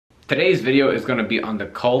Today's video is going to be on the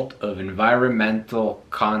cult of environmental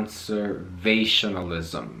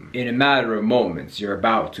conservationism. In a matter of moments, you're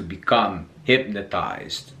about to become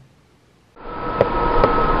hypnotized.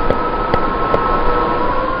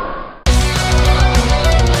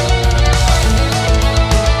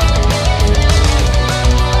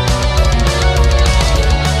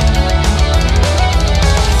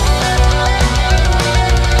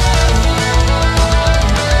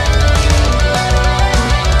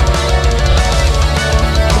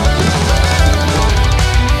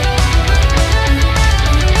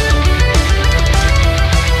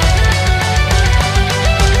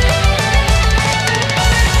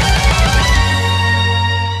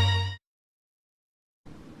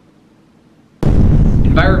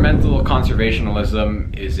 Environmental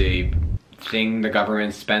conservationism is a thing the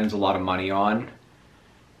government spends a lot of money on,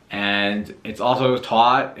 and it's also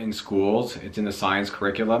taught in schools. It's in the science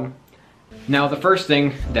curriculum. Now, the first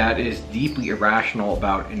thing that is deeply irrational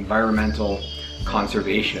about environmental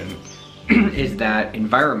conservation is that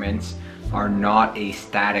environments are not a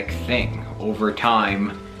static thing. Over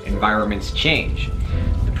time, environments change.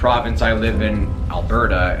 The province I live in,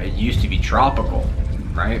 Alberta, it used to be tropical,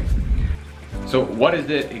 right? So what is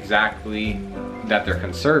it exactly that they're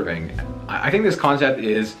conserving? I think this concept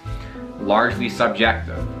is largely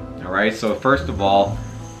subjective, all right? So first of all,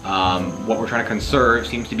 what we're trying to conserve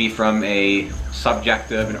seems to be from a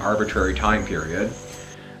subjective and arbitrary time period.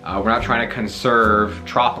 We're not trying to conserve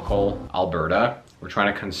tropical Alberta. We're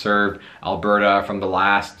trying to conserve Alberta from the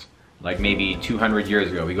last, like maybe 200 years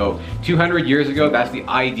ago. We go 200 years ago, that's the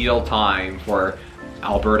ideal time for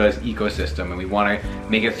Alberta's ecosystem, and we want to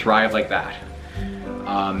make it thrive like that.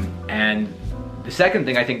 And the second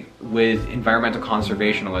thing I think with environmental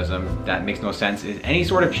conservationism that makes no sense is any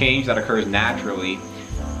sort of change that occurs naturally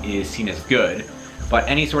is seen as good, but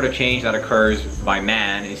any sort of change that occurs by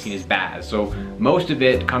man is seen as bad. So most of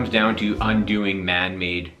it comes down to undoing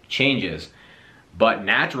man-made changes, but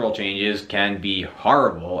natural changes can be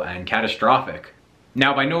horrible and catastrophic.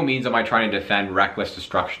 Now, by no means am I trying to defend reckless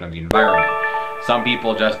destruction of the environment. Some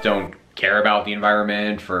people just don't care about the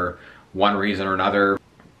environment for one reason or another.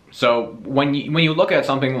 So when you look at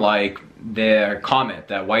something like the comet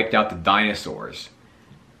that wiped out the dinosaurs,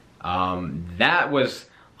 that was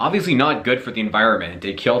obviously not good for the environment.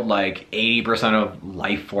 It killed like 80% of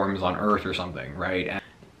life forms on Earth or something, right? And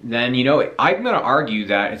then, you know, I'm gonna argue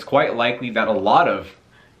that it's quite likely that a lot of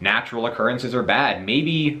natural occurrences are bad.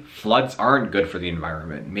 Maybe floods aren't good for the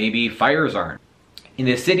environment. Maybe fires aren't. In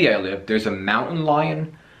the city I live, there's a mountain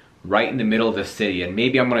lion right in the middle of the city, and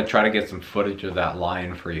maybe I'm gonna try to get some footage of that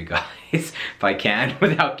lion for you guys if I can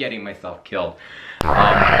without getting myself killed.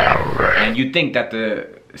 And you'd think that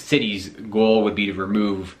the city's goal would be to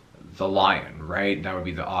remove the lion, right? That would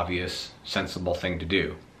be the obvious, sensible thing to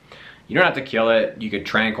do. You don't have to kill it. You could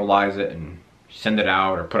tranquilize it and send it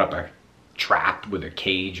out, or put up a trap with a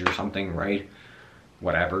cage or something, right?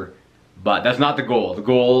 Whatever. But that's not the goal. The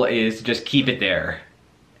goal is to just keep it there.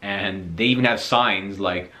 And they even have signs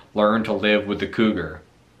like, learn to live with the cougar.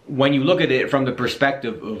 When you look at it from the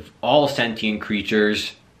perspective of all sentient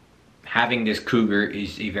creatures, having this cougar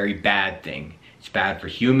is a very bad thing. It's bad for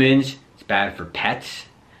humans, it's bad for pets,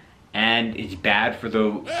 and it's bad for the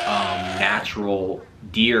natural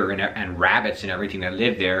deer and rabbits and everything that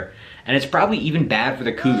live there. And it's probably even bad for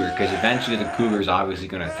the cougar, because eventually the cougar is obviously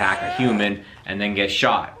going to attack a human and then get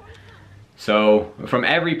shot. So from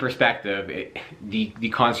every perspective, the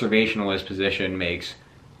conservationist position makes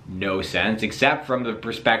no sense, except from the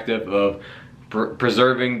perspective of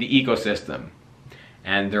preserving the ecosystem.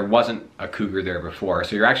 And there wasn't a cougar there before,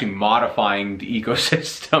 so you're actually modifying the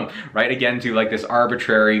ecosystem, right, again to like this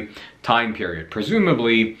arbitrary time period.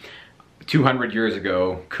 Presumably 200 years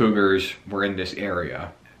ago, cougars were in this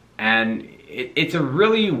area. And it's a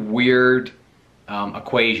really weird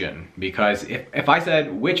equation, because if I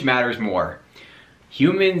said which matters more,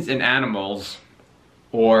 humans and animals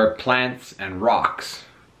or plants and rocks,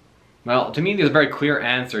 well, to me there's a very clear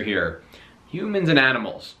answer here. Humans and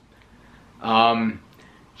animals.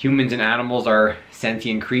 Humans and animals are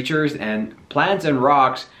sentient creatures, and plants and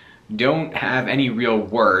rocks don't have any real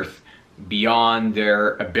worth beyond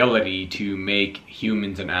their ability to make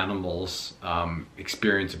humans and animals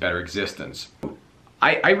experience a better existence.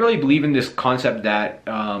 I really believe in this concept that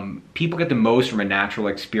people get the most from a natural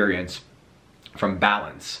experience from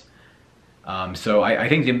balance. So I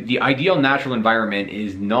think the ideal natural environment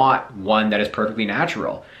is not one that is perfectly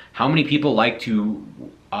natural. How many people like to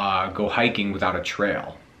go hiking without a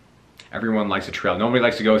trail? Everyone likes a trail. Nobody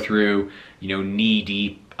likes to go through,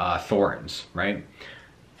 knee-deep thorns, right?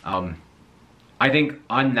 I think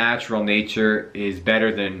unnatural nature is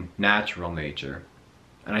better than natural nature.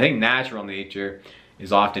 And I think natural nature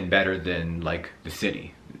is often better than like the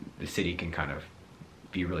city. The city can kind of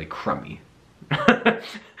be really crummy.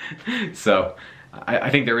 So I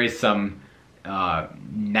think there is some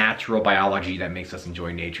natural biology that makes us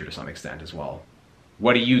enjoy nature to some extent as well.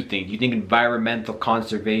 What do you think? Do you think environmental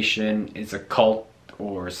conservation is a cult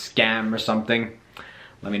or a scam or something?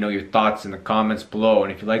 Let me know your thoughts in the comments below.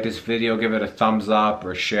 And if you like this video, give it a thumbs up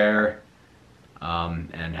or share.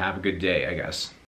 And have a good day, I guess.